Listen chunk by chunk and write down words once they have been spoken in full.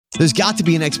There's got to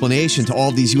be an explanation to all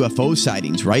of these UFO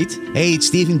sightings, right? Hey, it's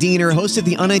Stephen Diener, host of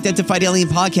the Unidentified Alien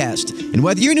Podcast. And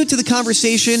whether you're new to the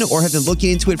conversation or have been looking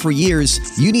into it for years,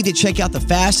 you need to check out the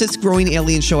fastest growing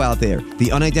alien show out there,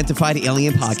 the Unidentified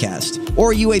Alien Podcast,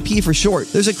 or UAP for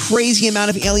short. There's a crazy amount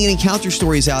of alien encounter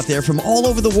stories out there from all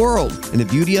over the world. And the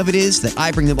beauty of it is that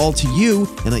I bring them all to you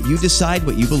and let you decide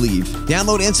what you believe.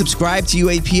 Download and subscribe to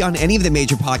UAP on any of the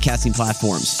major podcasting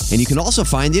platforms. And you can also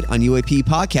find it on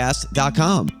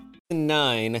UAPpodcast.com.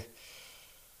 9,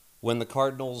 when the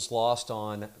Cardinals lost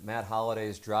on Matt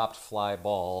Holliday's dropped fly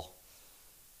ball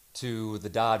to the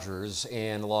Dodgers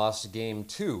and lost Game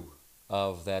 2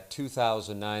 of that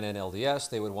 2009 NLDS.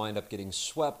 They would wind up getting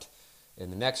swept in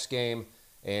the next game,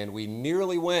 and we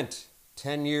nearly went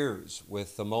 10 years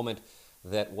with a moment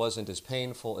that wasn't as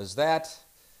painful as that.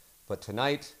 But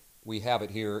tonight, we have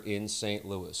it here in St.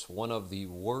 Louis, one of the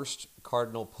worst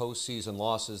Cardinal postseason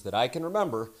losses that I can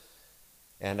remember.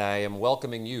 And I am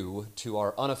welcoming you to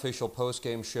our unofficial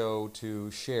postgame show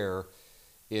to share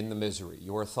in the misery.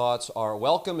 Your thoughts are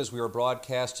welcome as we are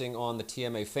broadcasting on the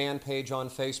TMA fan page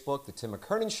on Facebook, the Tim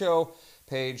McKernan Show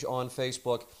page on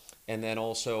Facebook, and then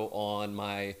also on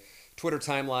my Twitter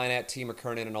timeline at T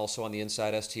McKernan, and also on the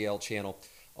Inside STL channel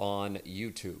on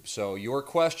YouTube. So your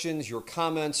questions, your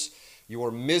comments, your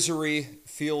misery,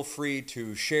 feel free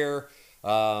to share.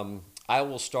 I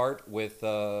will start with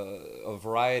a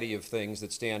variety of things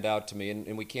that stand out to me,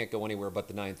 and we can't go anywhere but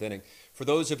the ninth inning. For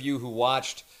those of you who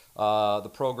watched the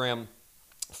program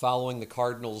following the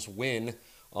Cardinals' win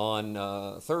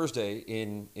on Thursday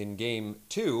in Game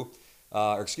 2,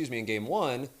 in Game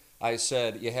 1, I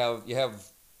said you have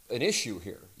an issue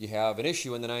here. You have an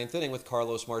issue in the ninth inning with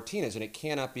Carlos Martinez, and it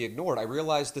cannot be ignored. I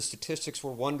realized the statistics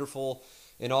were wonderful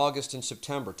in August and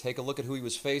September. Take a look at who he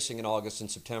was facing in August and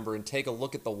September, and take a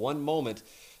look at the one moment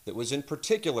that was in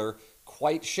particular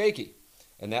quite shaky.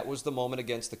 And that was the moment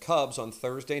against the Cubs on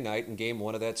Thursday night in Game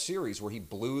 1 of that series where he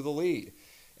blew the lead.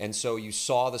 And so you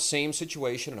saw the same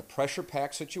situation in a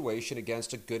pressure-packed situation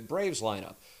against a good Braves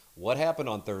lineup. What happened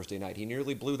on Thursday night? He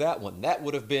nearly blew that one. That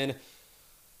would have been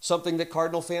something that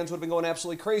Cardinal fans would have been going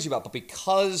absolutely crazy about. But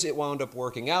because it wound up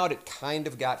working out, it kind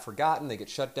of got forgotten. They get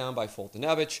shut down by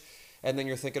Foltynewicz. And then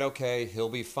you're thinking, okay, he'll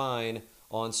be fine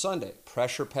on Sunday.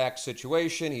 Pressure-packed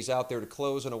situation. He's out there to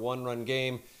close in a one-run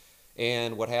game.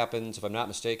 And what happens, if I'm not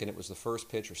mistaken, it was the first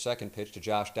pitch or second pitch to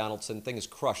Josh Donaldson. Thing is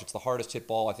crushed. It's the hardest hit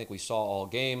ball I think we saw all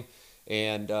game.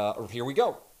 And here we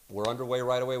go. We're underway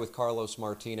right away with Carlos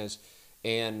Martinez.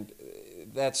 And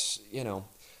that's,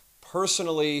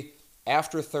 personally,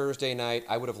 after Thursday night,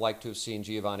 I would have liked to have seen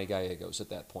Giovanni Gallegos at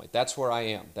that point. That's where I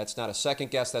am. That's not a second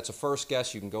guess. That's a first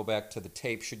guess. You can go back to the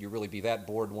tape should you really be that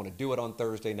bored and want to do it on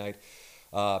Thursday night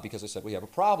because I said we have a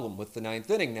problem with the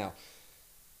ninth inning now.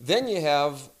 Then you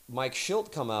have Mike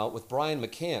Shildt come out with Brian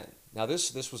McCann. Now,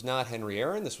 this was not Henry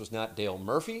Aaron. This was not Dale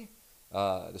Murphy.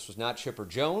 This was not Chipper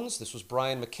Jones. This was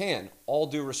Brian McCann, all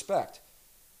due respect.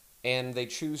 And they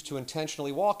choose to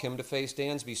intentionally walk him to face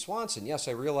Dansby Swanson. Yes,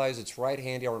 I realize it's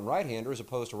right-hander on right-hander as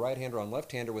opposed to right-hander on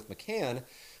left-hander with McCann,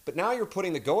 but now you're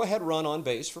putting the go-ahead run on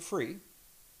base for free,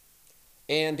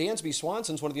 and Dansby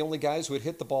Swanson's one of the only guys who had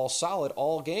hit the ball solid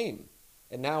all game.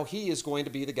 And now he is going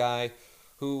to be the guy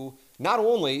who not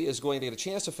only is going to get a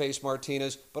chance to face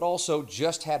Martinez, but also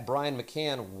just had Brian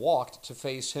McCann walked to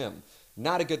face him.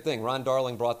 Not a good thing. Ron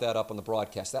Darling brought that up on the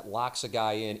broadcast. That locks a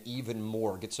guy in even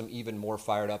more, gets him even more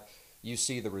fired up. You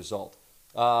see the result.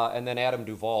 And then Adam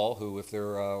Duvall, who, if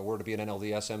there were to be an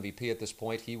NLDS MVP at this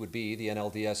point, he would be the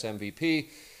NLDS MVP.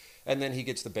 And then he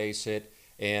gets the base hit,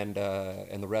 and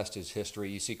the rest is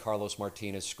history. You see Carlos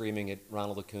Martinez screaming at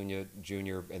Ronald Acuna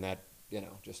Jr., and that,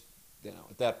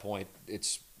 at that point,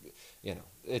 it's.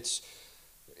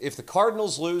 If the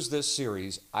Cardinals lose this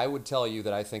series, I would tell you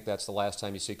that I think that's the last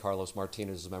time you see Carlos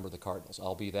Martinez as a member of the Cardinals.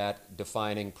 I'll be that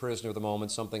defining prisoner of the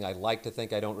moment, something I like to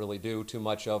think I don't really do too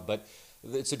much of, but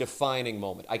it's a defining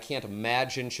moment. I can't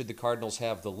imagine, should the Cardinals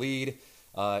have the lead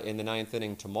in the ninth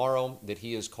inning tomorrow, that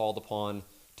he is called upon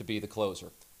to be the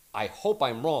closer. I hope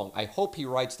I'm wrong. I hope he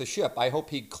rights the ship. I hope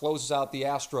he closes out the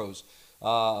Astros.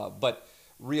 But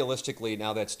realistically,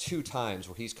 now that's 2 times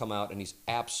where he's come out and he's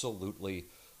absolutely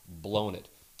blown it.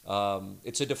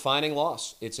 It's a defining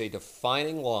loss. It's a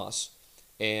defining loss,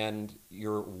 and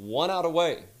you're 1 out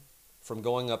away from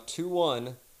going up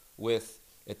 2-1 with,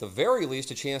 at the very least,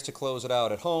 a chance to close it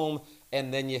out at home,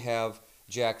 and then you have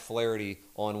Jack Flaherty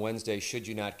on Wednesday should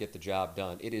you not get the job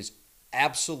done. It is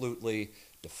absolutely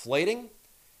deflating,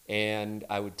 And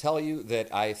I would tell you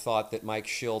that I thought that Mike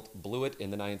Shildt blew it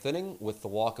in the 9th inning with the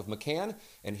walk of McCann.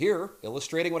 And here,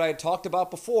 illustrating what I had talked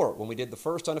about before when we did the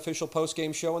first unofficial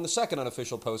postgame show and the second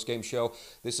unofficial postgame show,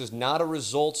 this is not a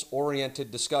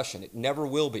results-oriented discussion. It never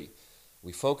will be.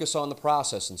 We focus on the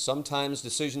process, and sometimes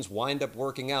decisions wind up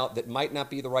working out that might not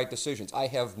be the right decisions. I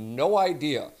have no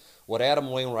idea what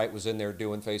Adam Wainwright was in there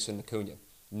doing facing Acuna.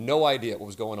 No idea what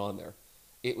was going on there.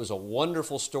 It was a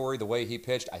wonderful story, the way he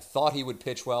pitched. I thought he would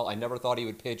pitch well. I never thought he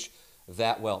would pitch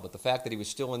that well. But the fact that he was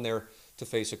still in there to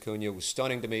face Acuna was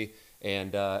stunning to me.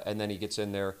 And then he gets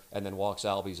in there and then walks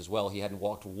Albies as well. He hadn't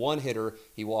walked one hitter.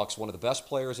 He walks one of the best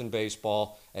players in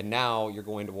baseball. And now you're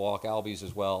going to walk Albies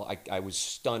as well. I was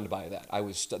stunned by that.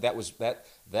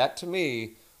 That to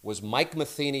me was Mike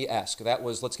Matheny-esque. That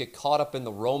was, let's get caught up in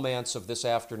the romance of this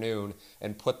afternoon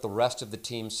and put the rest of the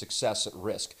team's success at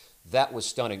risk. That was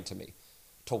stunning to me.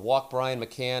 To walk Brian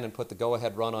McCann and put the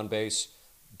go-ahead run on base,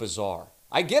 bizarre.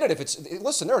 I get it.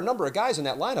 Listen, there are a number of guys in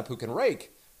that lineup who can rake.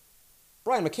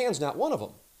 Brian McCann's not one of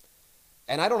them.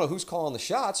 And I don't know who's calling the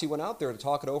shots. He went out there to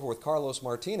talk it over with Carlos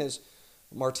Martinez.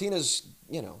 Martinez,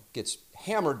 gets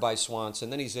hammered by Swanson.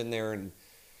 Then he's in there, and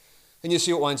you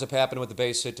see what winds up happening with the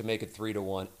base hit to make it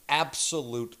 3-1.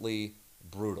 Absolutely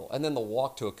brutal. And then the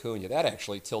walk to Acuna. That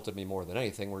actually tilted me more than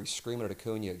anything, where he's screaming at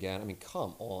Acuna again. I mean,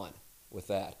 come on with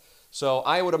that. So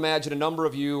I would imagine a number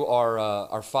of you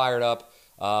are fired up.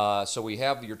 So we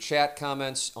have your chat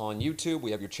comments on YouTube.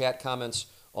 We have your chat comments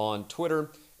on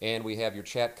Twitter. And we have your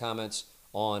chat comments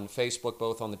on Facebook,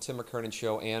 both on the Tim McKernan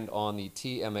Show and on the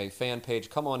TMA fan page.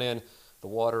 Come on in. The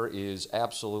water is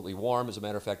absolutely warm. As a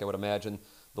matter of fact, I would imagine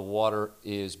the water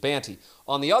is Banty.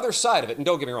 On the other side of it, and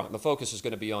don't get me wrong, the focus is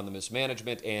going to be on the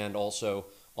mismanagement and also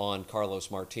on Carlos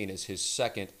Martinez, his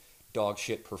second dog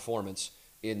shit performance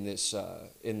in this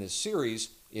series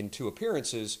in 2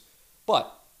 appearances,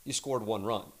 but you scored 1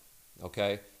 run,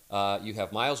 okay? You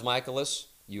have Miles Mikolas,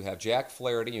 you have Jack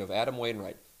Flaherty, you have Adam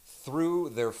Wainwright. Through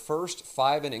their first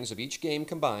 5 innings of each game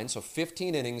combined, so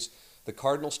 15 innings, the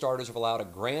Cardinal starters have allowed a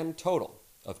grand total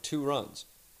of 2 runs.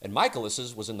 And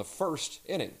Mikolas's was in the first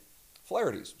inning.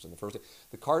 Flaherty's was in the first inning.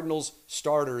 The Cardinals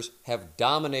starters have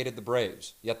dominated the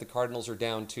Braves, yet the Cardinals are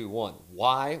down 2-1.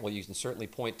 Why? Well, you can certainly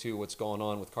point to what's going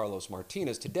on with Carlos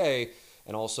Martinez today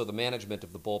and also the management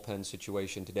of the bullpen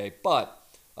situation today. But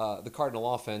the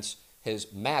Cardinal offense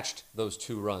has matched those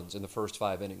 2 runs in the first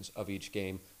 5 innings of each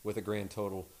game with a grand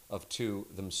total of 2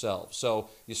 themselves. So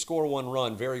you score 1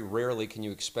 run, very rarely can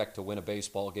you expect to win a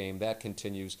baseball game. That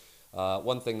continues.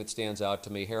 One thing that stands out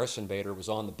to me, Harrison Bader was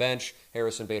on the bench.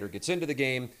 Harrison Bader gets into the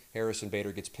game. Harrison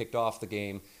Bader gets picked off the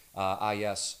game.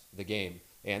 The game.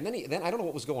 And then I don't know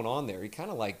what was going on there. He kind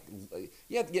of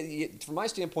from my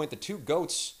standpoint, the 2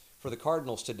 GOATs for the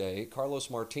Cardinals today,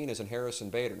 Carlos Martinez and Harrison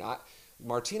Bader. Now,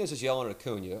 Martinez is yelling at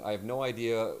Acuna. I have no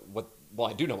idea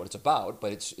I do know what it's about,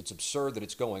 but it's absurd that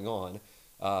it's going on.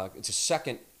 It's the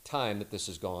second time that this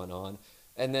has gone on.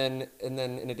 And then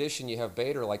in addition, you have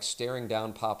Bader staring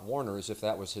down Pop Warner as if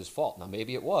that was his fault. Now,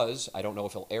 maybe it was. I don't know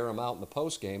if he'll air him out in the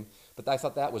postgame, but I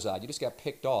thought that was odd. You just got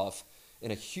picked off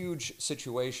in a huge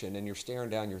situation, and you're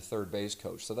staring down your third base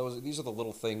coach. So these are the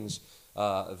little things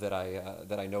that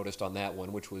I noticed on that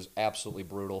one, which was absolutely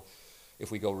brutal. If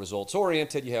we go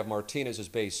results-oriented, you have Martinez's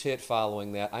base hit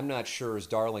following that. I'm not sure, as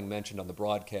Darling mentioned on the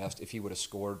broadcast, if he would have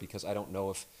scored, because I don't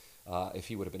know if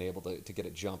he would have been able to get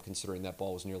a jump, considering that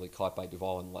ball was nearly caught by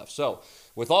Duvall and left. So,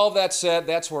 with all that said,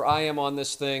 that's where I am on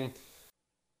this thing.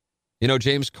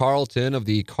 James Carlton of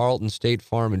the Carlton State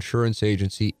Farm Insurance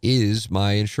Agency is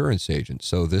my insurance agent.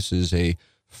 So this is a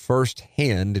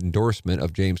first-hand endorsement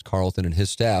of James Carlton and his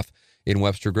staff in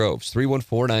Webster Groves.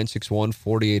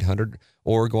 314-961-4800,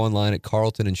 or go online at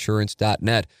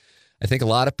carltoninsurance.net. I think a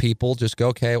lot of people just go,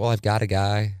 okay, well, I've got a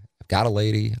guy, I've got a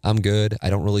lady, I'm good.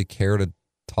 I don't really care to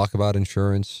talk about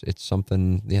insurance. It's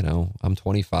something, I'm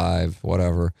 25,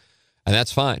 whatever. And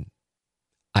that's fine.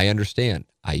 I understand.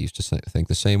 I used to think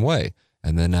the same way.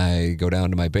 And then I go down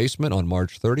to my basement on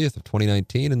March 30th of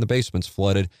 2019, and the basement's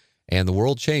flooded, and the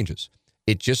world changes.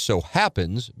 It just so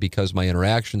happens, because my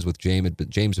interactions with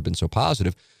James have been so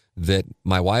positive, that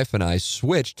my wife and I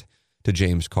switched to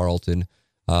James Carlton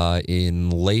in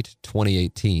late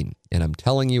 2018. And I'm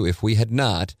telling you, if we had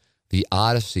not, the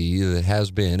odyssey that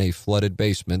has been a flooded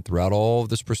basement throughout all of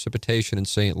this precipitation in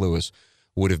St. Louis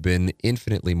would have been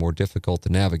infinitely more difficult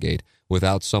to navigate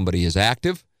without somebody as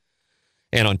active.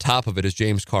 And on top of it is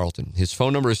James Carlton. His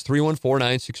phone number is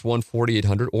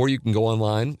 314-961-4800, or you can go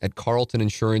online at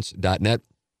carltoninsurance.net.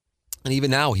 And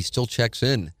even now, he still checks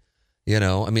in.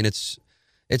 It's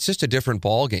just a different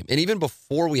ball game. And even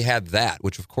before we had that,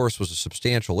 which of course was a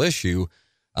substantial issue,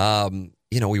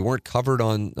 we weren't covered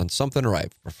on something, or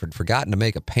I've forgotten to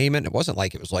make a payment. It wasn't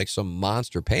like it was like some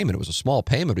monster payment. It was a small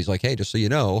payment. But he's like, hey, just so you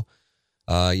know,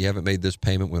 you haven't made this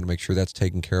payment. We want to make sure that's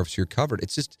taken care of so you're covered.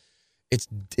 It's just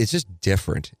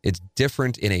different. It's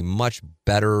different in a much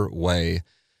better way.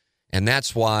 And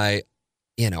that's why,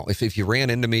 if you ran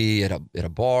into me at a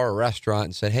bar or restaurant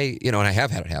and said, hey, and I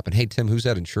have had it happen. Hey, Tim, who's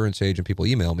that insurance agent? People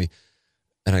email me.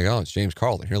 And I go, it's James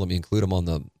Carlton. Here, let me include him on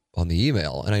the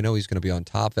email. And I know he's going to be on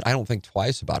top of it. I don't think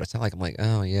twice about it. It's not like I'm like,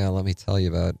 oh, yeah, let me tell you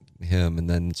about him. And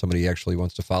then somebody actually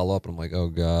wants to follow up. And I'm like, oh,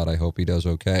 God, I hope he does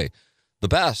okay. The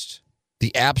best,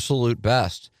 the absolute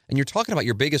best. And you're talking about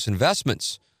your biggest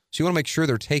investments. So you want to make sure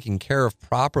they're taken care of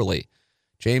properly.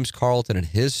 James Carlton and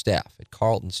his staff at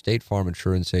Carlton State Farm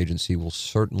Insurance Agency will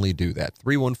certainly do that.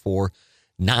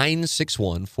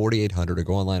 314-961-4800 or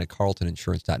go online at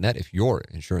carltoninsurance.net. If your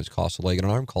insurance costs a leg and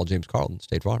an arm, call James Carlton,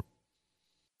 State Farm.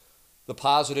 The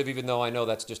positive, even though I know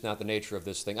that's just not the nature of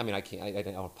this thing. I mean, I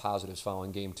didn't have positives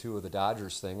following Game 2 of the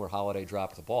Dodgers thing where Holiday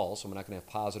dropped the ball, so I'm not going to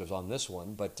have positives on this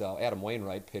one. But Adam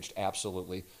Wainwright pitched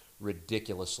absolutely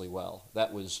ridiculously well.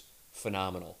 That was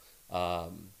phenomenal.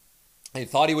 I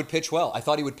thought he would pitch well. I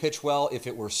thought he would pitch well if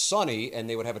it were sunny and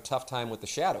they would have a tough time with the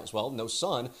shadows. Well, no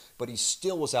sun, but he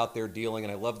still was out there dealing,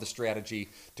 and I love the strategy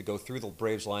to go through the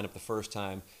Braves lineup the first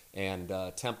time and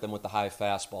tempt them with the high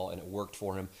fastball, and it worked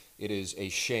for him. It is a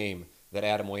shame that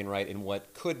Adam Wainwright, in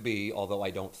what could be, although I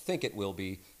don't think it will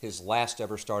be, his last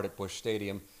ever start at Busch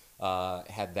Stadium,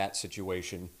 had that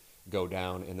situation go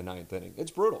down in the ninth inning.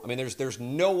 It's brutal. I mean, there's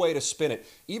no way to spin it.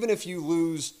 Even if you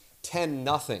lose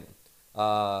 10-0,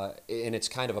 and it's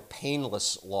kind of a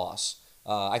painless loss.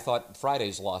 I thought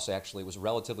Friday's loss actually was,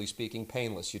 relatively speaking,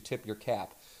 painless. You tip your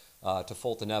cap to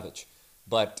Fultonevich,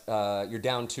 but you're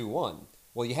down 2-1.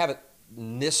 Well, you have it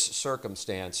in this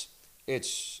circumstance.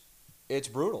 It's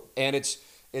brutal, and it's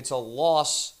a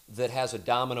loss that has a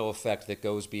domino effect that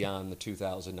goes beyond the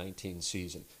 2019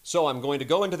 season. So I'm going to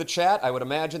go into the chat. I would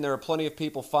imagine there are plenty of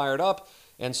people fired up,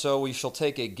 and so we shall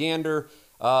take a gander.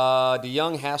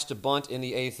 DeYoung has to bunt in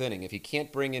the 8th inning. If he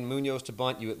can't bring in Munoz to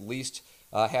bunt, you at least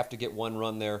have to get one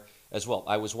run there as well.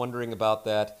 I was wondering about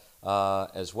that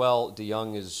as well.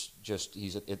 DeYoung is just,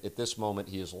 he's at this moment,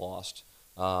 he is lost.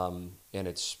 And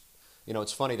it's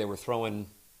funny, they were throwing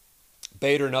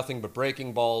Bader nothing but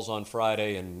breaking balls on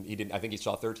Friday, and I think he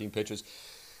saw 13 pitches.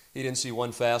 He didn't see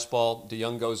one fastball.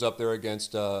 DeYoung goes up there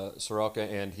against Soroka,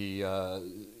 and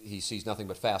he sees nothing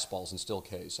but fastballs and still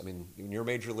Ks. I mean, when you're a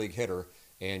major league hitter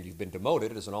and you've been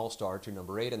demoted as an all-star to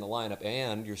number 8 in the lineup,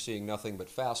 and you're seeing nothing but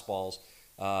fastballs,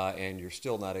 and you're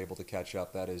still not able to catch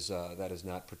up, that is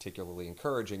not particularly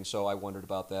encouraging. So I wondered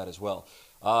about that as well.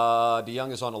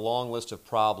 DeYoung is on a long list of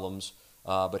problems,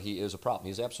 but he is a problem.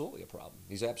 He's absolutely a problem.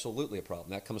 He's absolutely a problem.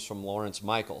 That comes from Lawrence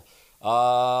Michael.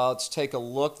 Let's take a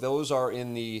look. Those are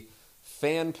in the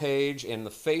fan page and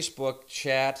the Facebook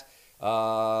chat.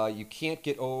 You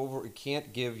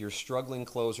can't give your struggling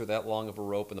closer that long of a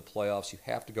rope in the playoffs. You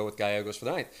have to go with Gallegos for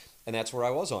the 9th, and that's where I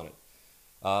was on it.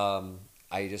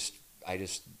 I just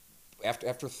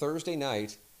after Thursday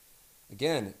night,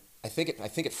 again, I think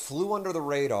it flew under the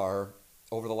radar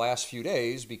over the last few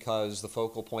days because the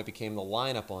focal point became the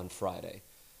lineup on Friday.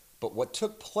 But what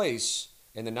took place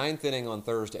in the 9th inning on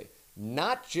Thursday,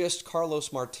 not just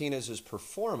Carlos Martinez's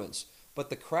performance, but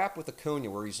the crap with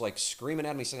Acuna where he's like screaming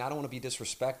at me saying, I don't want to be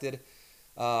disrespected.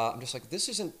 I'm just like,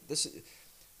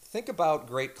 think about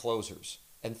great closers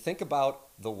and think about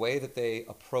the way that they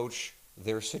approach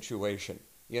their situation.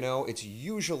 It's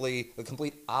usually the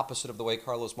complete opposite of the way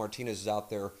Carlos Martinez is out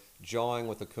there jawing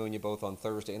with Acuna both on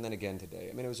Thursday and then again today.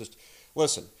 I mean, it was just,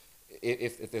 listen,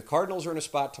 if the Cardinals are in a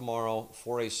spot tomorrow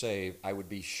for a save, I would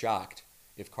be shocked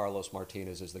if Carlos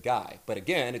Martinez is the guy. But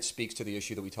again, it speaks to the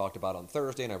issue that we talked about on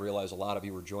Thursday, and I realize a lot of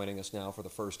you are joining us now for the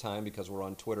first time because we're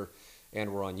on Twitter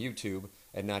and we're on YouTube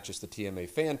and not just the TMA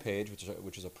fan page,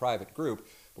 which is a private group,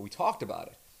 but we talked about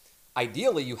it.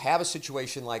 Ideally, you have a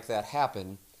situation like that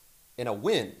happen in a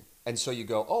win, and so you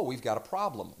go, oh, we've got a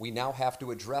problem. We now have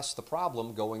to address the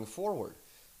problem going forward.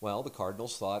 Well, the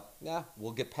Cardinals thought,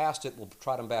 we'll get past it. We'll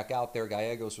trot him back out there.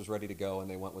 Gallegos was ready to go, and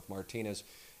they went with Martinez.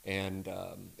 And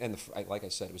like I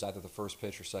said, it was either the first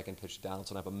pitch or second pitch to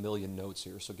Donaldson. I have a million notes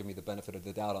here, so give me the benefit of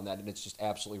the doubt on that. And it's just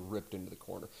absolutely ripped into the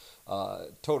corner.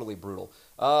 Totally brutal.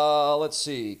 Let's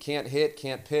see. Can't hit,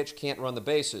 can't pitch, can't run the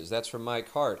bases. That's from Mike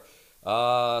Hart.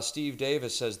 Steve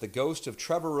Davis says, the ghost of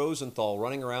Trevor Rosenthal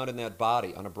running around in that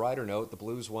body. On a brighter note, the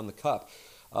Blues won the Cup.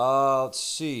 Let's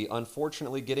see.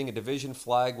 Unfortunately, getting a division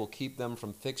flag will keep them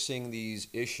from fixing these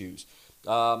issues.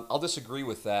 I'll disagree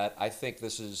with that. I think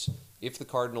this is, if the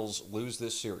Cardinals lose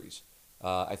this series,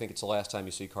 I think it's the last time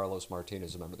you see Carlos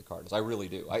Martinez as a member of the Cardinals. I really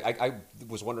do. I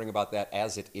was wondering about that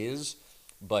as it is,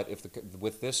 but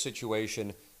with this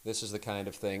situation, this is the kind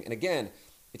of thing. And again,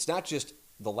 it's not just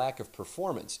the lack of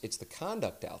performance; it's the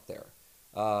conduct out there.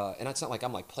 And it's not like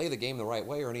I'm like play the game the right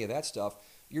way or any of that stuff.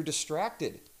 You're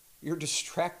distracted. You're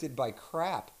distracted by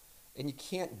crap, and you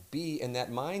can't be in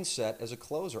that mindset as a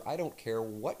closer. I don't care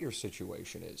what your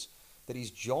situation is. That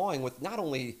he's jawing with not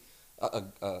only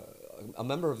a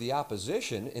member of the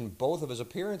opposition in both of his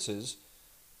appearances,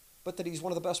 but that he's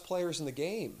one of the best players in the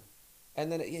game.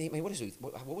 And then, I mean, what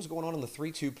was going on in the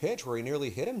 3-2 pitch where he nearly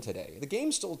hit him today? The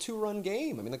game's still a 2-run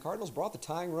game. I mean, the Cardinals brought the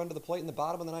tying run to the plate in the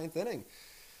bottom of the 9th inning.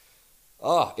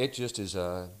 Oh, it just is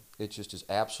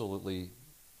absolutely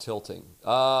tilting.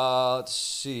 Let's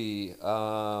see.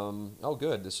 Oh,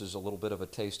 good. This is a little bit of a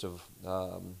taste of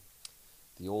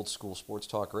the old school sports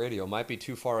talk radio. Might be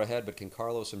too far ahead, but can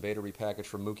Carlos and Bader repackage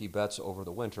for Mookie Betts over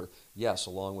the winter? Yes,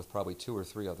 along with probably 2 or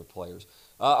 3 other players.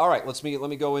 All right, let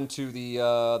me go into the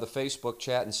Facebook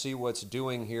chat and see what's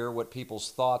doing here, what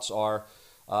people's thoughts are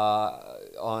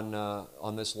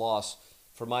on this loss.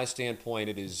 From my standpoint,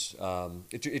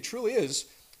 it truly is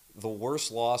the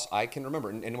worst loss I can remember.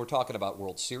 And we're talking about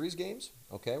World Series games,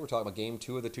 okay? We're talking about Game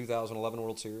 2 of the 2011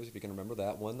 World Series, if you can remember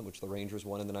that one, which the Rangers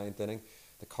won in the 9th inning.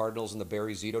 The Cardinals and the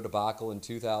Barry Zito debacle in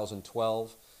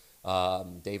 2012.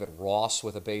 David Ross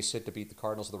with a base hit to beat the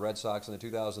Cardinals and the Red Sox in the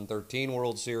 2013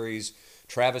 World Series.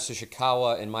 Travis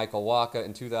Ishikawa and Michael Wacha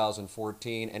in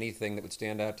 2014. Anything that would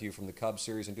stand out to you from the Cubs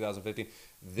series in 2015?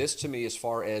 This, to me, as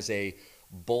far as a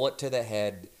bullet to the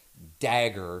head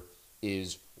dagger,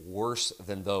 is worse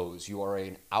than those. You are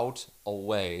an out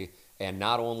away, and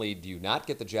not only do you not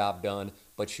get the job done,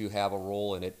 but you have a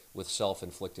role in it with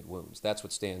self-inflicted wounds. That's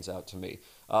what stands out to me.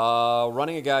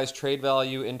 Running a guy's trade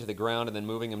value into the ground and then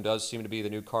moving him does seem to be the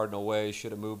new Cardinal way.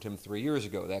 Should have moved him 3 years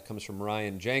ago. That comes from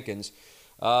Ryan Jenkins.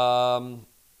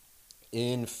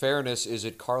 In fairness, is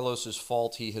it Carlos's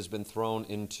fault he has been thrown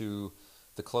into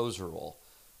the closer role?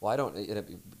 Well,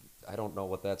 I don't know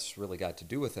what that's really got to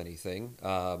do with anything.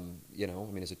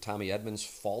 Is it Tommy Edman's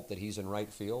fault that he's in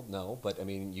right field? No, but I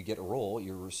mean, you get a role,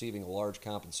 you're receiving a large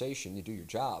compensation, you do your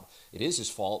job. It is his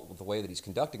fault with the way that he's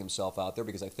conducting himself out there,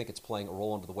 because I think it's playing a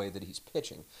role into the way that he's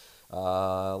pitching.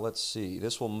 Let's see.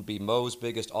 This will be Mo's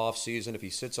biggest offseason. If he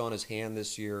sits on his hand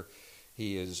this year,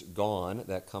 he is gone.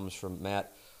 That comes from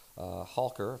Matt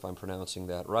Halker, if I'm pronouncing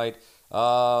that right.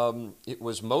 It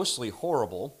was mostly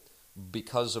horrible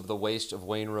because of the waste of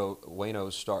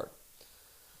Waino's start.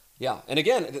 Yeah, and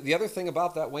again, the other thing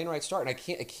about that Wainwright start, and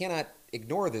I cannot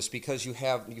ignore this, because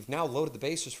you've now loaded the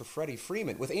bases for Freddie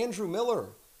Freeman with Andrew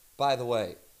Miller. By the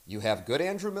way, you have good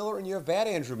Andrew Miller and you have bad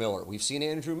Andrew Miller. We've seen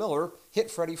Andrew Miller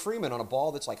hit Freddie Freeman on a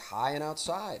ball that's like high and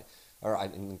outside, or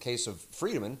in the case of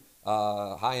Freeman,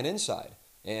 high and inside,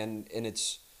 and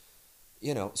it's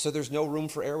so there's no room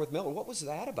for error with Miller. What was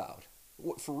that about?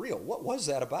 For real, what was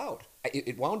that about?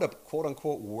 It wound up, quote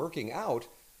unquote, working out,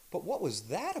 but what was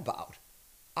that about?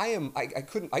 I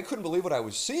couldn't believe what I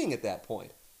was seeing at that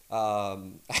point.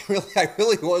 I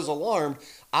really was alarmed.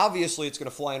 Obviously, it's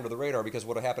going to fly under the radar because of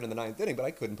what happened in the 9th inning, but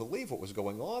I couldn't believe what was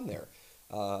going on there.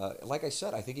 Like I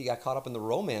said, I think he got caught up in the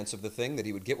romance of the thing, that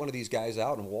he would get one of these guys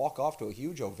out and walk off to a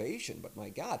huge ovation. But my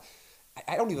God,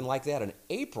 I don't even like that in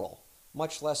April,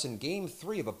 much less in Game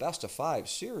 3 of a best-of-5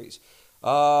 series.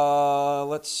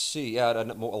 Let's see. Yeah, a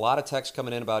lot of text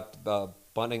coming in about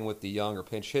bunting with the young or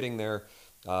pinch hitting there.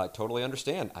 Totally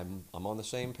understand. I'm on the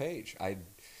same page. I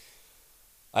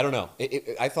don't know.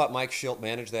 I thought Mike Shildt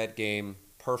managed that game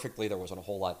perfectly. There wasn't a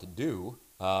whole lot to do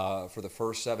for the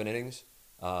first 7 innings.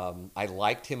 I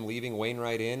liked him leaving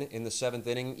Wainwright in the 7th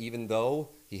inning, even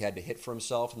though he had to hit for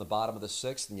himself in the bottom of the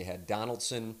 6th. And you had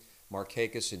Donaldson,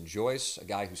 Markakis, and Joyce, a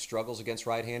guy who struggles against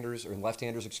right-handers, or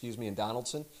left-handers, in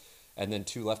Donaldson, and then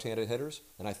 2 left-handed hitters.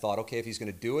 And I thought, okay, if he's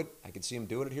going to do it, I could see him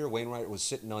doing it here. Wainwright was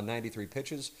sitting on 93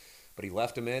 pitches, but he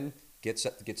left him in, gets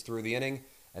through the inning,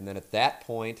 and then at that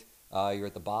point, you're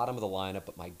at the bottom of the lineup.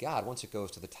 But my God, once it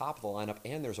goes to the top of the lineup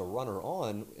and there's a runner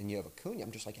on and you have Acuna,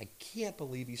 I'm just like, I can't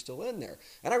believe he's still in there.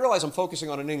 And I realize I'm focusing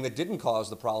on an inning that didn't cause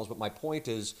the problems, but my point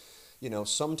is,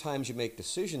 sometimes you make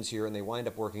decisions here and they wind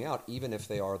up working out, even if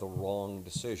they are the wrong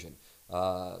decision.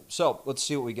 So let's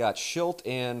see what we got. Shildt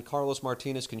and Carlos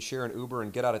Martinez can share an Uber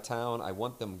and get out of town. I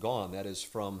want them gone. That is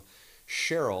from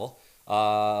Cheryl.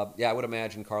 I would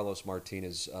imagine Carlos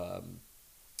Martinez,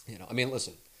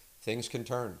 listen, things can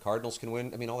turn. Cardinals can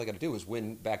win. I mean, all they got to do is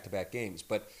win back-to-back games.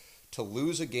 But to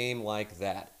lose a game like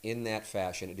that in that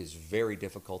fashion, it is very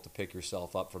difficult to pick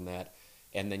yourself up from that.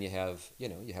 And then you have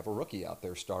a rookie out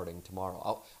there starting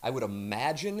tomorrow. I would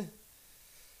imagine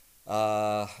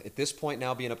At this point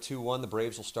now, being up 2-1, the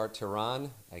Braves will start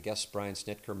Tehran. I guess Brian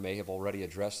Snitker may have already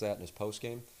addressed that in his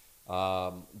postgame.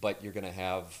 But you're going to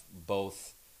have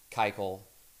both Keuchel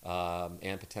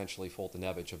and potentially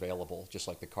Foltynewicz available, just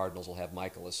like the Cardinals will have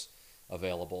Michaelis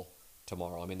available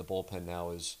tomorrow. I mean, the bullpen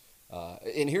now is...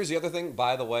 and here's the other thing,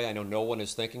 by the way, I know no one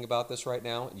is thinking about this right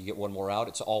now. You get one more out.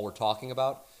 It's all we're talking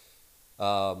about.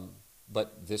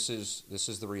 But this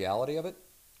is the reality of it,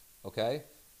 okay?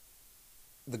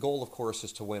 The goal, of course,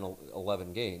 is to win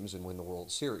 11 games and win the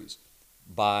World Series.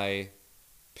 By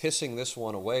pissing this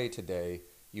one away today,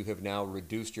 you have now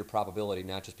reduced your probability,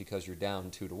 not just because you're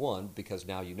down 2-1, because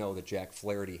now you know that Jack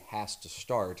Flaherty has to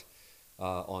start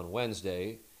on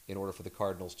Wednesday in order for the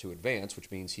Cardinals to advance,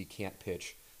 which means he can't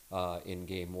pitch in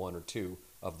game 1 or 2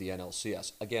 of the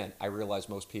NLCS. Again, I realize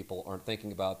most people aren't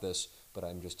thinking about this, but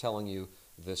I'm just telling you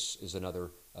this is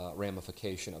another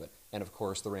ramification of it. And of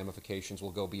course, the ramifications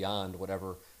will go beyond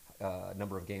whatever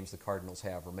number of games the Cardinals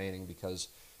have remaining, because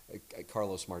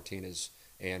Carlos Martinez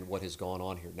and what has gone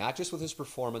on here, not just with his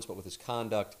performance, but with his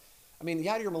conduct. I mean,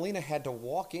 Yadier Molina had to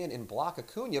walk in and block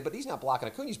Acuna, but he's not blocking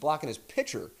Acuna, he's blocking his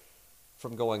pitcher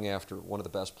from going after one of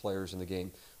the best players in the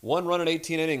game. 1 run in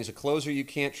 18 innings, a closer you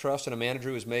can't trust, and a manager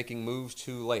who is making moves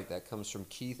too late. That comes from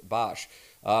Keith Bosch.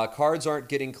 Cards aren't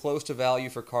getting close to value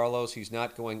for Carlos. He's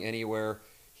not going anywhere.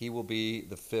 He will be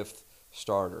the 5th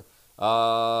starter.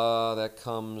 That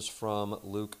comes from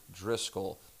Luke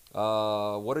Driscoll.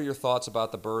 What are your thoughts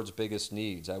about the Birds' biggest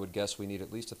needs? I would guess we need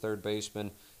at least a third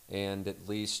baseman and at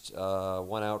least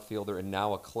one outfielder and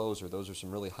now a closer. Those are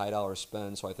some really high dollar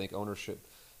spends, so I think ownership...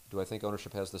 Do I think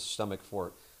ownership has the stomach for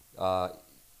it?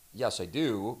 Yes, I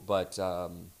do, but I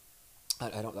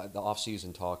don't. The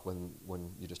off-season talk when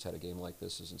you just had a game like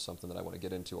this isn't something that I want to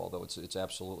get into. Although it's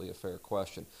absolutely a fair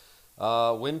question.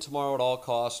 Win tomorrow at all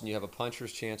costs, and you have a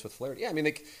puncher's chance with Flaherty. Yeah, I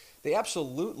mean they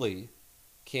absolutely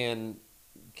can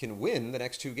win the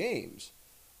next 2 games,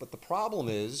 but the problem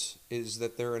is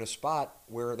that they're in a spot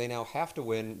where they now have to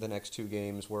win the next 2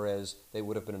 games, whereas they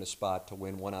would have been in a spot to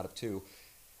win 1 out of 2.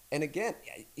 And again,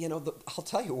 I'll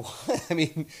tell you what, I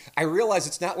mean, I realize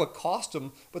it's not what cost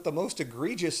them, but the most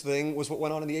egregious thing was what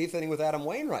went on in the 8th inning with Adam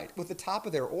Wainwright, with the top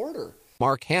of their order.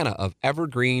 Mark Hanna of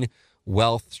Evergreen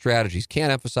Wealth Strategies.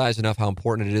 Can't emphasize enough how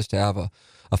important it is to have a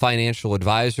financial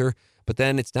advisor, but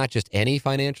then it's not just any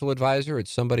financial advisor. It's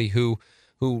somebody who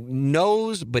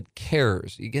knows but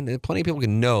cares. Again, plenty of people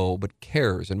can know but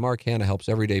cares, and Mark Hanna helps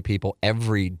everyday people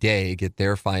every day get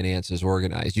their finances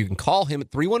organized. You can call him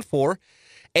at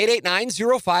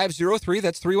 314-889-0503.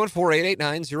 That's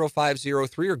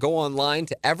 314-889-0503, or go online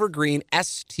to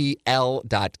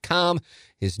evergreenstl.com.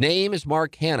 His name is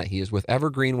Mark Hanna. He is with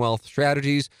Evergreen Wealth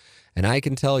Strategies, and I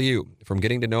can tell you from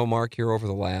getting to know Mark here over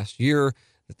the last year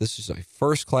that this is a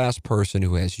first-class person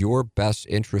who has your best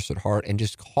interests at heart, and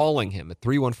just calling him at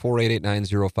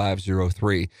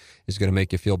 314-889-0503 is going to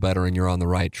make you feel better, and you're on the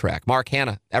right track. Mark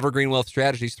Hanna, Evergreen Wealth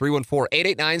Strategies,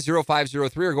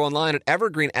 314-889-0503, or go online at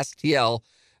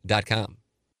evergreenstl.com.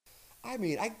 I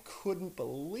mean, I couldn't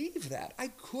believe that. I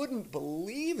couldn't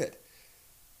believe it.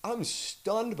 I'm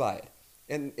stunned by it.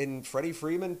 And Freddie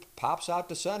Freeman pops out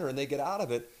to center and they get out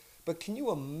of it. But can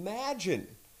you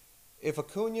imagine if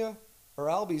Acuna or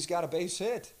Albies got a base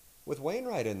hit with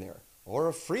Wainwright in there? Or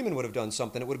if Freeman would have done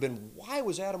something, it would have been, why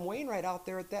was Adam Wainwright out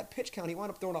there at that pitch count? He wound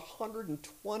up throwing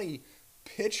 120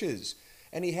 pitches,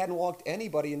 and he hadn't walked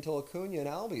anybody until Acuna and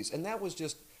Albies. And that was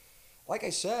just... Like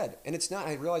I said, and it's not,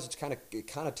 I realize it's kind of a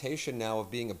connotation now of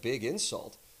being a big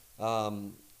insult,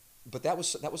 but that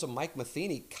was a Mike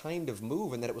Matheny kind of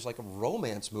move, and that it was like a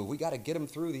romance move. We got to get him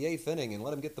through the 8th inning and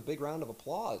let him get the big round of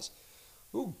applause.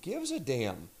 Who gives a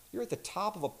damn? You're at the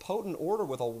top of a potent order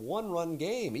with a 1-run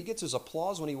game. He gets his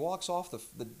applause when he walks off the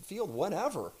field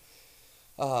whenever,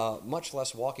 much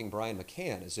less walking Brian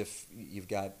McCann as if you've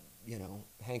got,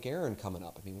 Hank Aaron coming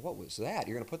up. I mean, what was that?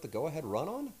 You're going to put the go-ahead run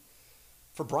on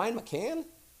for Brian McCann?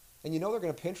 And they're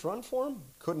going to pinch run for him?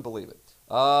 Couldn't believe it.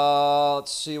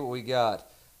 Let's see what we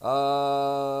got.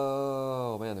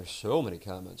 Oh, man, there's so many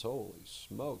comments. Holy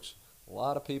smokes. A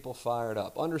lot of people fired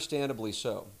up. Understandably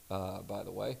so, by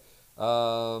the way.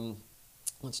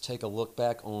 Let's take a look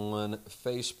back on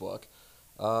Facebook.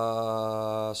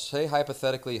 Say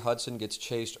hypothetically Hudson gets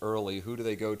chased early. Who do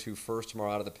they go to first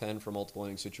tomorrow out of the pen for multiple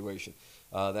inning situation?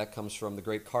 That comes from the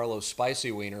great Carlos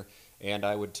Spicy Wiener. And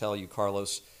I would tell you,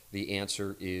 Carlos, the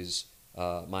answer is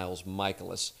Miles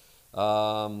Michaelis.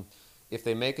 If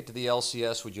they make it to the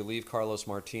LCS, would you leave Carlos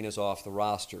Martinez off the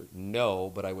roster?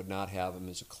 No, but I would not have him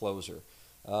as a closer.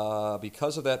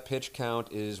 Because of that pitch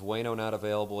count, is Waino not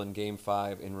available in Game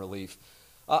 5 in relief?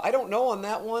 I don't know on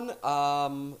that one.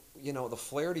 The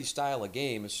Flaherty style of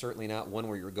game is certainly not one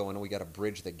where you're going, we got to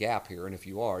bridge the gap here. And if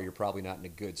you are, you're probably not in a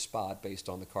good spot based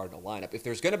on the Cardinal lineup. If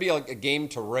there's going to be a game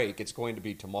to rake, it's going to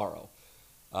be tomorrow.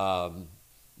 And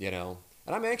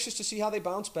I'm anxious to see how they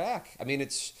bounce back. I mean,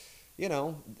 it's,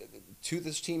 to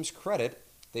this team's credit,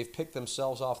 they've picked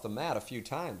themselves off the mat a few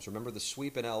times. Remember the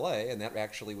sweep in L.A., and that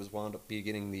actually was wound up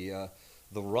beginning the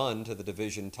run to the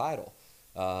division title.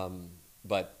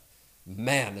 But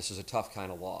man, this is a tough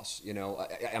kind of loss.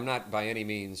 I'm not by any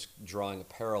means drawing a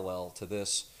parallel to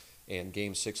this and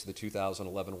Game 6 of the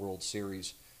 2011 World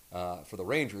Series for the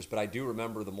Rangers, but I do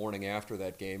remember the morning after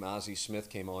that game, Ozzie Smith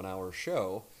came on our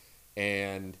show,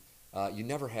 and you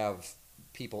never have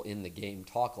people in the game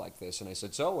talk like this. And I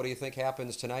said, so what do you think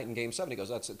happens tonight in Game 7? He goes,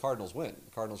 that's the Cardinals win.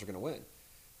 The Cardinals are going to win.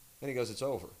 And he goes, it's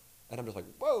over. And I'm just like,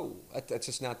 whoa, that's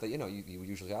just not the, you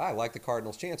usually say, I like the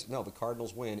Cardinals' chances. No, the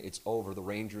Cardinals win, it's over. The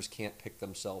Rangers can't pick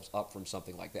themselves up from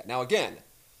something like that. Now, again,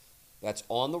 that's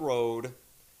on the road,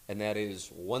 and that is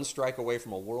one strike away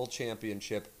from a world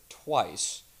championship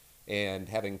twice and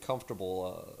having a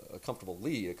comfortable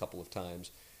lead a couple of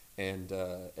times and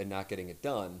not getting it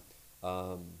done.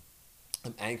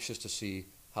 I'm anxious to see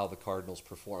how the Cardinals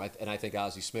perform. And I think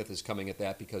Ozzie Smith is coming at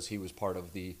that because he was part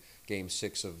of the Game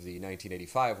 6 of the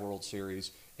 1985 World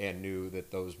Series and knew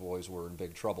that those boys were in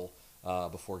big trouble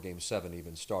before Game 7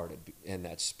 even started. And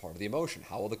that's part of the emotion.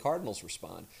 How will the Cardinals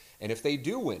respond? And if they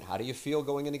do win, how do you feel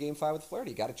going into Game 5 with Flaherty?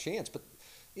 You got a chance. But,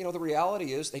 the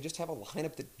reality is they just have a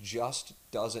lineup that just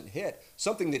doesn't hit.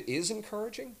 Something that is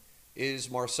encouraging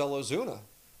is Marcell Ozuna.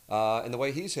 And the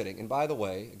way he's hitting. And by the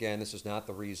way, again, this is not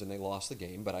the reason they lost the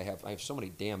game, but I have so many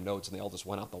damn notes, and they all just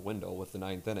went out the window with the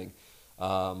ninth inning.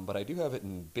 But I do have it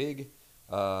in big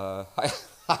highlights.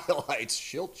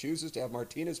 Schilt chooses to have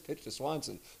Martinez pitch to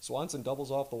Swanson. Swanson doubles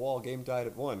off the wall, game tied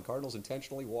at 1. Cardinals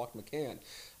intentionally walked McCann.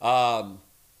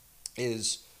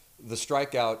 Is the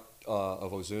strikeout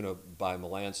of Ozuna by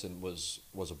Melancon was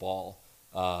a ball.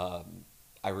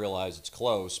 I realize it's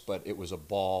close, but it was a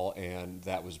ball, and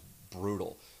that was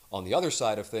brutal. On the other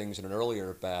side of things, in an earlier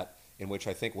at bat, in which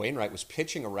I think Wainwright was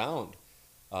pitching around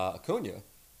Acuna,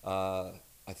 I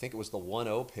think it was the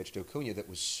 1-0 pitch to Acuna that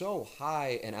was so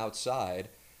high and outside,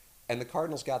 and the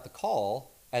Cardinals got the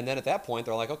call. And then at that point,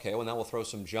 they're like, okay, well, now we'll throw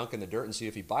some junk in the dirt and see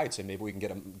if he bites, and maybe we can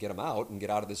get him out and get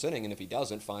out of this inning. And if he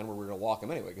doesn't, fine, we're going to walk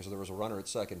him anyway because there was a runner at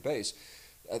second base.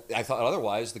 I thought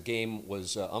otherwise the game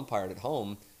was umpired at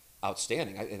home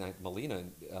outstanding. Acuna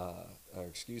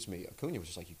was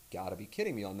just like, you got to be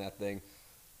kidding me on that thing.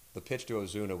 The pitch to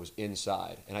Ozuna was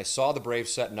inside. And I saw the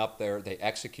Braves setting up there. They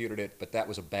executed it, but that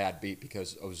was a bad beat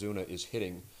because Ozuna is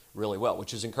hitting really well,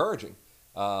 which is encouraging.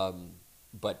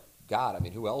 But, God, I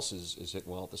mean, who else is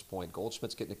hitting well at this point?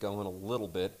 Goldschmidt's getting it going a little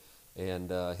bit and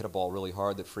hit a ball really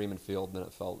hard that Freeman fielded, and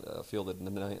it fielded in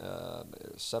the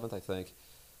 7th, I think.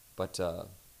 But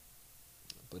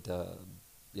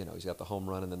he's got the home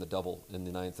run and then the double in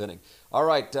the 9th inning. All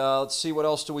right, let's see, what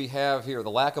else do we have here?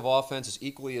 The lack of offense is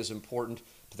equally as important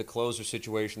to the closer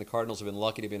situation. The Cardinals have been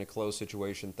lucky to be in a close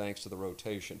situation thanks to the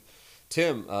rotation.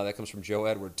 Tim, that comes from Joe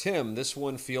Edward. Tim, this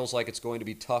one feels like it's going to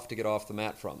be tough to get off the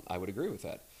mat from. I would agree with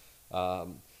that.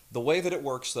 The way that it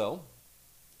works, though,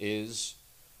 is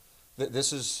that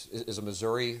this is a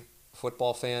Missouri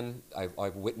football fan.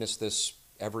 I've witnessed this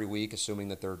every week, assuming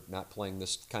that they're not playing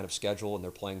this kind of schedule and they're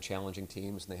playing challenging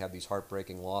teams and they have these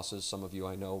heartbreaking losses. Some of you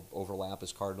I know overlap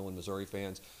as Cardinal and Missouri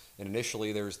fans. And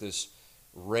initially there's this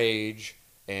rage,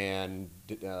 and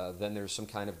then there's some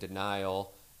kind of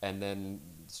denial, and then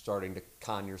starting to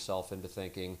con yourself into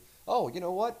thinking, oh, you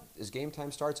know what? As game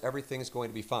time starts, everything's going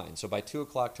to be fine. So by 2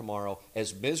 o'clock tomorrow,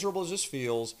 as miserable as this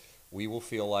feels, we will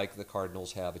feel like the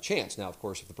Cardinals have a chance. Now, of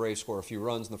course, if the Braves score a few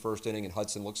runs in the first inning and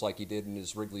Hudson looks like he did in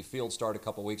his Wrigley Field start a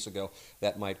couple weeks ago,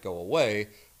 that might go away.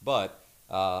 But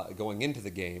going into the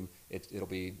game, it'll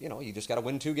be, you just got to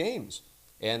win 2 games.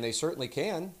 And they certainly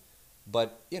can.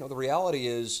 But, the reality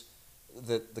is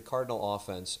that the Cardinal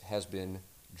offense has been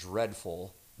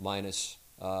dreadful minus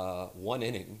 1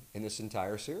 inning in this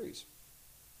entire series.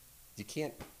 You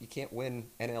can't win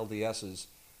NLDSs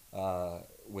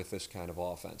with this kind of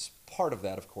offense. Part of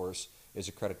that, of course, is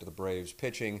a credit to the Braves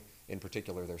pitching, in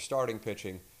particular their starting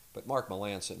pitching. But Mark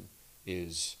Melancon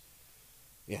is,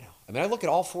 I look at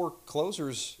all 4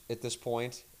 closers at this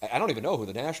point. I don't even know who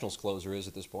the Nationals closer is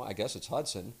at this point. I guess it's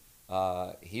Hudson.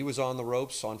 He was on the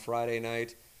ropes on Friday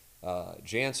night.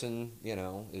 Jansen,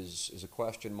 is a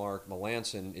question mark.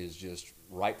 Melancon is just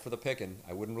ripe for the picking.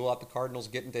 I wouldn't rule out the Cardinals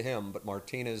getting to him, but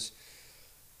Martinez,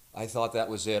 I thought that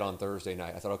was it on Thursday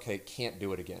night. I thought, okay, can't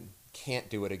do it again.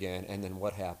 And then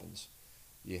what happens?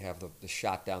 you have the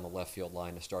shot down the left field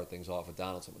line to start things off with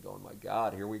Donaldson. We're going, my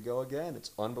God, here we go again.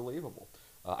 It's unbelievable.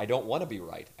 I don't want to be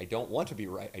right. I don't want to be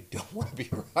right. I don't want to be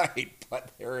right.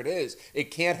 But there it is. It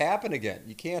can't happen again.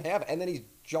 You can't have it. And then he's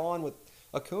jawing with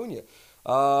Acuna.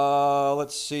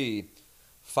 Let's see.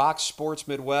 Fox Sports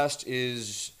Midwest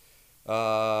is,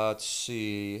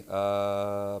 pleasuring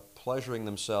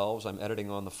themselves. I'm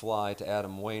editing on the fly to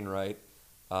Adam Wainwright.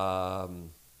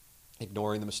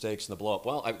 Ignoring the mistakes and the blow-up.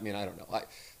 Well, I mean, I don't know.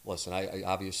 Listen, I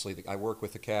obviously, I work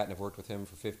with the Cat, and I've worked with him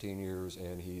for 15 years,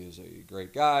 and he is a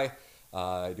great guy.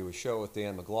 I do a show with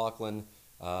Dan McLaughlin,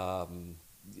 and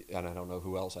I don't know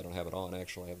who else. I don't have it on,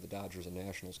 actually. I have the Dodgers and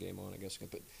Nationals game on, I guess.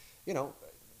 But,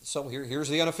 so here's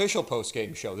the unofficial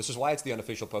post-game show. This is why it's the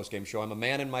unofficial post-game show. I'm a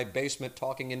man in my basement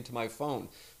talking into my phone.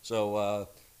 So,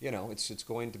 it's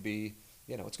going to be,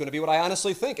 it's going to be what I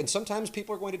honestly think. And sometimes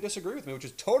people are going to disagree with me, which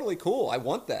is totally cool. I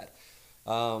want that.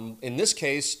 In this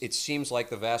case, it seems like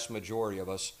the vast majority of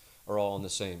us are all on the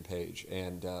same page.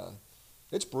 And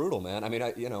it's brutal, man. I mean,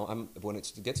 when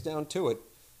it gets down to it,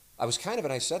 I was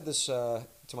and I said this to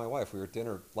my wife. We were at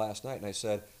dinner last night, and I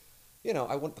said,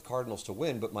 I want the Cardinals to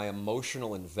win, but my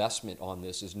emotional investment on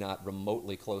this is not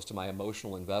remotely close to my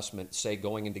emotional investment, say,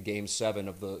 going into Game 7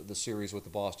 of the series with the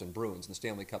Boston Bruins in the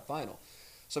Stanley Cup Final.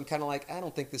 So I'm kind of like, I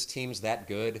don't think this team's that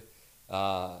good.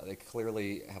 They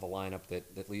clearly have a lineup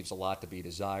that leaves a lot to be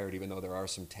desired, even though there are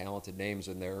some talented names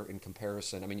in there in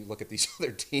comparison. I mean, you look at these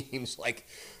other teams,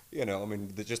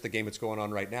 just the game that's going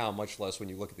on right now, much less when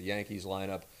you look at the Yankees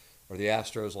lineup or the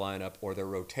Astros lineup or their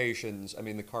rotations. I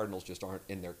mean, the Cardinals just aren't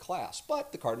in their class.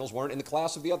 But the Cardinals weren't in the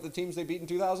class of the other teams they beat in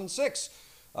 2006,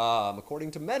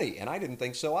 according to many. And I didn't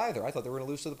think so either. I thought they were going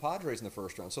to lose to the Padres in the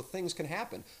first round. So things can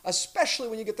happen, especially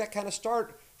when you get that kind of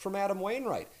start from Adam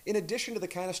Wainwright, in addition to the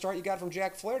kind of start you got from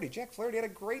Jack Flaherty. Jack Flaherty had a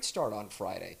great start on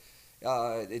Friday.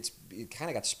 It kind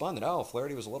of got spun that,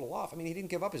 Flaherty was a little off. I mean, he didn't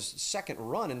give up his second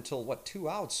run until, 2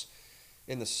 outs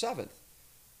in the 7th.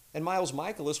 And Miles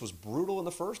Mikolas was brutal in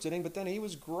the first inning, but then he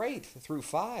was great through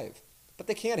 5. But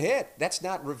they can't hit. That's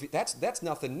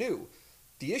nothing new.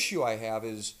 The issue I have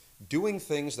is doing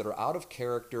things that are out of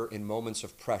character in moments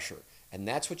of pressure. And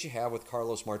that's what you have with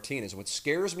Carlos Martinez. And what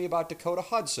scares me about Dakota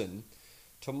Hudson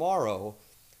tomorrow,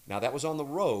 now that was on the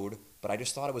road, but I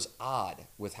just thought it was odd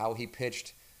with how he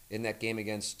pitched in that game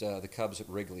against the Cubs at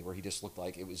Wrigley, where he just looked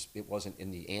like it wasn't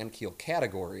in the Ankiel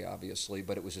category, obviously,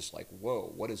 but it was just like,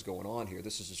 whoa, what is going on here?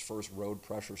 This is his first road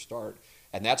pressure start.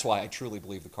 And that's why I truly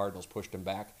believe the Cardinals pushed him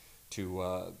back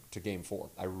to Game 4.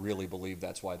 I really believe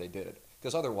that's why they did it.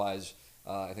 Because otherwise,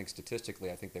 I think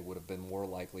statistically, they would have been more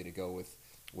likely to go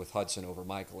with Hudson over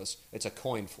Mikolas. It's a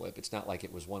coin flip. It's not like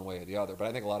it was one way or the other. But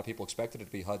I think a lot of people expected it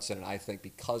to be Hudson, and I think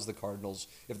because the Cardinals,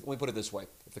 let me put it this way,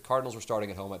 if the Cardinals were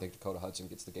starting at home, I think Dakota Hudson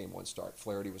gets the Game 1 start.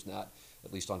 Flaherty was not,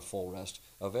 at least on full rest,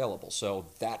 available. So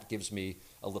that gives me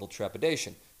a little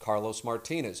trepidation. Carlos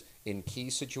Martinez, in key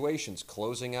situations,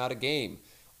 closing out a game,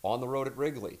 on the road at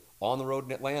Wrigley, on the road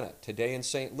in Atlanta, today in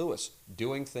St. Louis,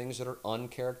 doing things that are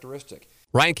uncharacteristic.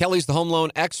 Ryan Kelly's the home loan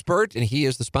expert, and he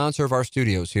is the sponsor of our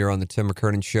studios here on the Tim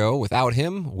McKernan Show. Without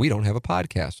him, we don't have a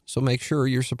podcast. So make sure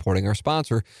you're supporting our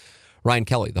sponsor, Ryan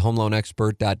Kelly,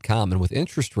 thehomeloanexpert.com. And with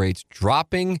interest rates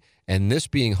dropping and this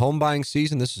being home buying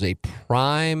season, this is a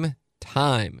prime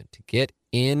time to get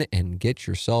in and get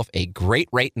yourself a great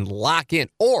rate and lock in.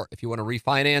 Or if you want to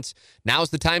refinance, now's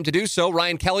the time to do so.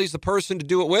 Ryan Kelly's the person to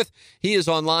do it with. He is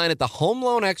online at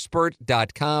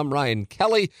thehomeloanexpert.com. Ryan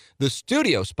Kelly, the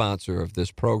studio sponsor of this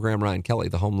program. Ryan Kelly,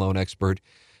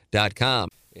 thehomeloanexpert.com.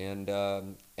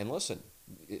 And listen,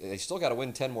 they still got to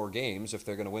win 10 more games if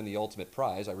they're going to win the ultimate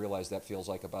prize. I realize that feels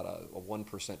like about a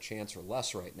 1% chance or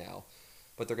less right now.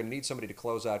 But they're going to need somebody to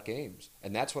close out games.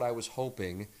 And that's what I was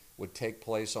hoping would take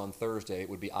place on Thursday. It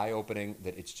would be eye-opening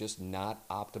that it's just not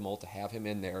optimal to have him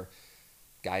in there.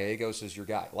 Gallegos is your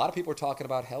guy. A lot of people are talking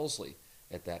about Helsley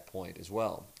at that point as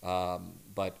well.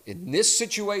 But in this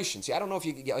situation, see, I don't know if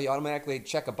you automatically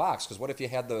check a box, because what if you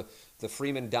had the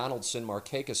Freeman, Donaldson,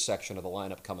 Markakis section of the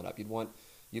lineup coming up? You'd want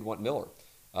Miller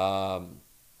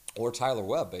or Tyler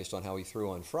Webb based on how he threw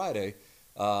on Friday.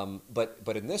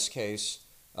 But in this case,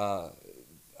 I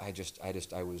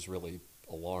was really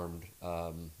alarmed.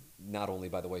 Not only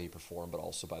by the way he performed, but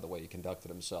also by the way he conducted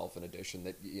himself. In addition,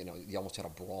 that he almost had a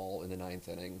brawl in the 9th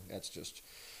inning. That's just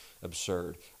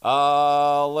absurd.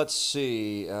 Let's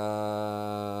see.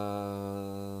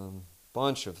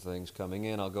 Bunch of things coming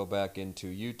in. I'll go back into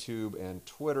YouTube and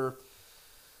Twitter.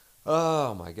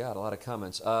 Oh my God, a lot of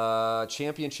comments.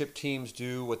 Championship teams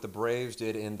do what the Braves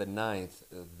did in the 9th.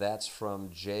 That's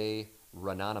from Jay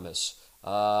Ranonymous.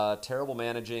 Terrible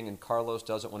managing, and Carlos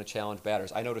doesn't want to challenge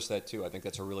batters. I noticed that too. I think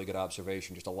that's a really good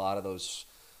observation. Just a lot of those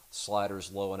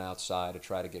sliders low and outside to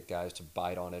try to get guys to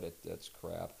bite on it. That's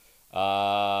crap.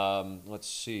 Let's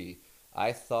see.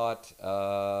 I thought,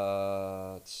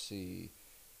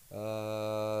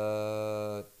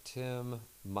 Tim,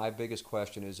 my biggest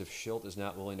question is if Schilt is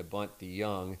not willing to bunt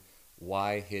DeYoung,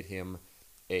 why hit him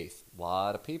 8th? A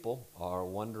lot of people are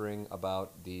wondering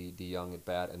about the DeYoung at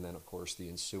bat, and then, of course, the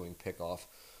ensuing pickoff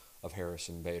of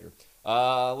Harrison Bader.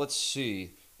 Let's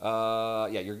see.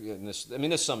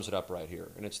 This sums it up right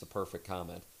here, and it's the perfect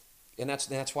comment. And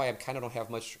that's why I kind of don't have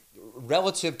much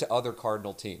relative to other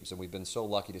Cardinal teams, and we've been so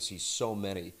lucky to see so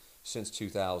many since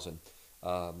 2000.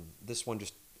 This one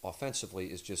just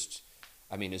offensively is just,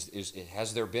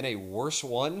 has there been a worse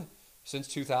one since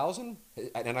 2000?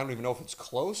 And I don't even know if it's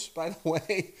close, by the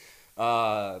way.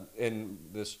 And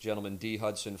this gentleman, D.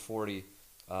 Hudson 40,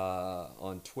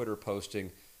 on Twitter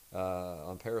posting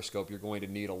on Periscope, you're going to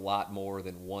need a lot more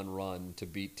than one run to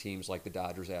beat teams like the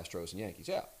Dodgers, Astros, and Yankees.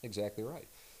 Yeah, exactly right.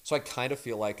 So I kind of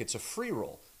feel like it's a free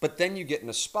roll. But then you get in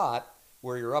a spot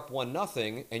where you're up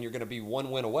 1-0 and you're going to be one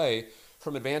win away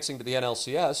from advancing to the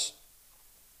NLCS.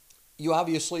 You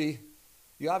obviously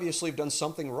have done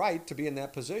something right to be in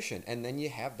that position, and then you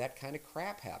have that kind of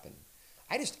crap happen.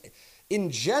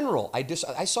 In general, I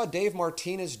saw Dave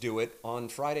Martinez do it on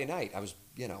Friday night. I was,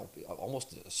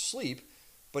 almost asleep,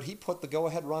 but he put the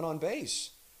go-ahead run on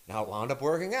base. Now it wound up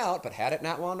working out, but had it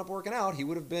not wound up working out, he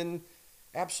would have been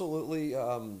absolutely,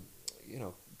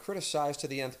 criticized to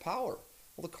the nth power.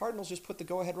 Well, the Cardinals just put the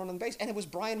go-ahead run on base, and it was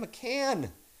Brian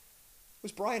McCann.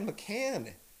 It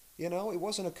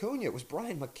wasn't Acuna. It was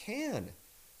Brian McCann.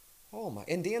 Oh, my.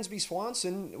 And Dansby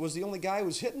Swanson was the only guy who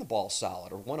was hitting the ball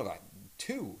solid, or one of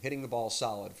two hitting the ball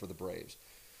solid for the Braves.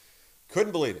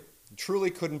 Couldn't believe it. Truly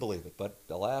couldn't believe it, but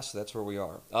alas, that's where we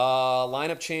are.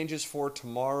 Lineup changes for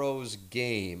tomorrow's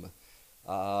game.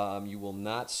 You will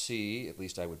not see, at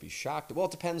least I would be shocked. Well,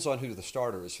 it depends on who the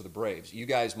starter is for the Braves. You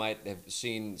guys might have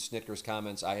seen Snitker's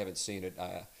comments. I haven't seen it,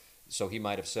 so he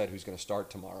might have said who's going to start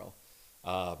tomorrow.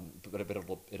 But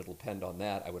it'll depend on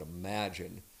that, I would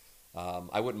imagine.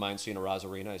 I wouldn't mind seeing a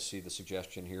Rosarina. I see the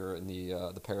suggestion here in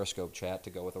the Periscope chat to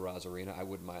go with a Rosarina. I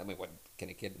wouldn't mind. What, can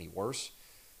it get any worse?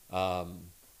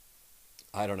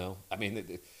 I don't know.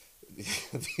 The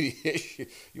issue.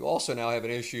 You also now have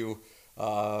an issue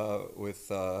with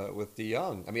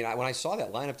DeYoung. When I saw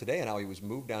that lineup today and how he was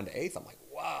moved down to 8th, I'm like,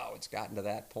 wow, it's gotten to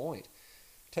that point.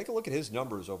 Take a look at his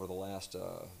numbers over the last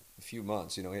few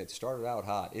months. He had started out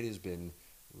hot. It has been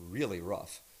really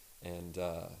rough. And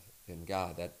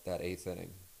God, that 8th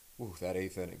inning.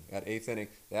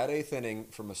 That eighth inning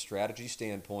from a strategy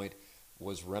standpoint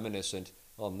was reminiscent.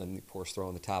 And then, of course,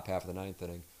 throwing the top half of the 9th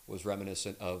inning was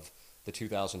reminiscent of the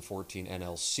 2014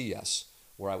 NLCS,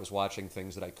 where I was watching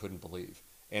things that I couldn't believe.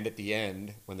 And at the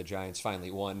end, when the Giants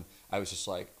finally won, I was just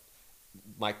like,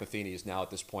 Mike Matheny is now at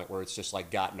this point where it's just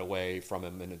like gotten away from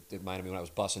him, and it reminded me when I was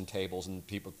bussing tables and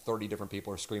 30 different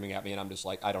people are screaming at me, and I'm just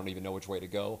like, I don't even know which way to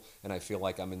go, and I feel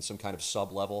like I'm in some kind of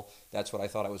sub-level. That's what I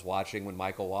thought I was watching when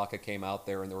Michael Wacha came out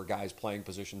there and there were guys playing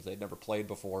positions they'd never played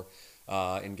before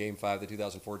in Game 5 of the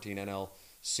 2014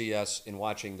 NLCS. In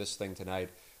watching this thing tonight,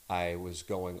 I was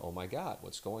going, oh my God,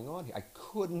 what's going on here? I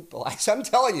couldn't believe. I'm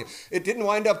telling you, it didn't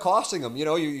wind up costing him. The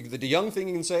DeYoung thing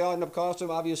you can say, ended up costing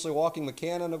him. Obviously, walking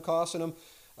McCann ended up costing him.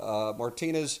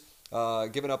 Martinez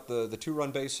giving up the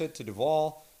 2-run base hit to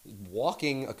Duvall,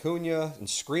 walking Acuna and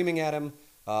screaming at him,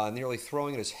 nearly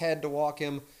throwing at his head to walk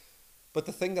him. But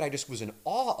the thing that I just was in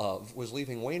awe of was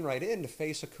leaving Wainwright in to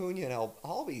face Acuna and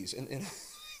Albies, and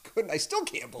I still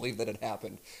can't believe that it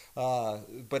happened.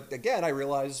 But again, I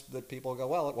realize that people go,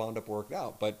 well, it wound up working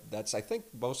out. But I think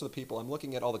most of the people, I'm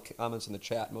looking at all the comments in the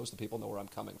chat, most of the people know where I'm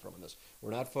coming from in this.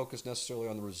 We're not focused necessarily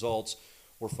on the results.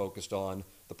 We're focused on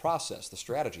the process, the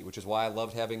strategy, which is why I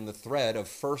loved having the thread of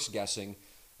first guessing,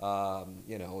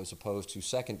 as opposed to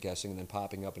second guessing and then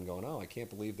popping up and going, oh, I can't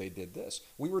believe they did this.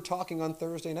 We were talking on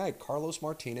Thursday night. Carlos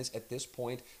Martinez, at this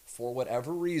point, for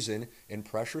whatever reason, in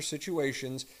pressure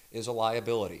situations, is a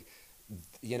liability.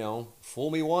 Fool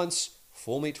me once,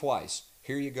 fool me twice.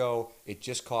 Here you go. It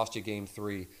just cost you Game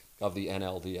 3 of the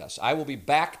NLDS. I will be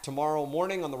back tomorrow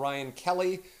morning on the Ryan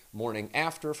Kelly morning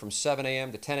after from 7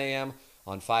 a.m. to 10 a.m.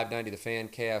 on 590 The Fan,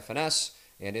 KFNS,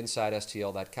 and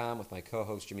InsideSTL.com with my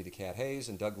co-host Jimmy the Cat Hayes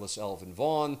and Douglas Elvin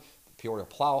Vaughn. The Peoria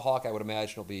Plowhawk, I would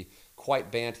imagine, will be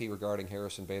quite banty regarding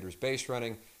Harrison Bader's base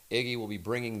running. Iggy will be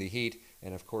bringing the heat,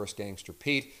 and of course, Gangster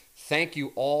Pete. Thank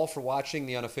you all for watching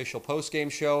the unofficial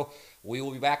postgame show. We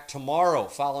will be back tomorrow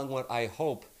following what I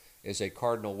hope is a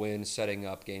Cardinal win, setting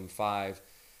up Game 5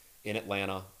 in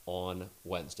Atlanta on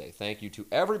Wednesday. Thank you to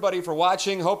everybody for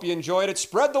watching. Hope you enjoyed it.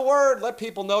 Spread the word. Let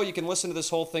people know you can listen to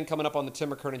this whole thing coming up on the Tim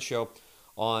McKernan Show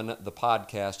on the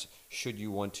podcast should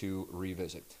you want to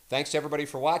revisit. Thanks to everybody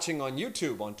for watching on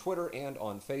YouTube, on Twitter, and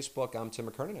on Facebook. I'm Tim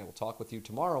McKernan. I will talk with you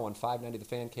tomorrow on 590 The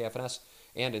Fan, KFNS,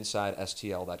 and inside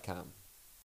STL.com.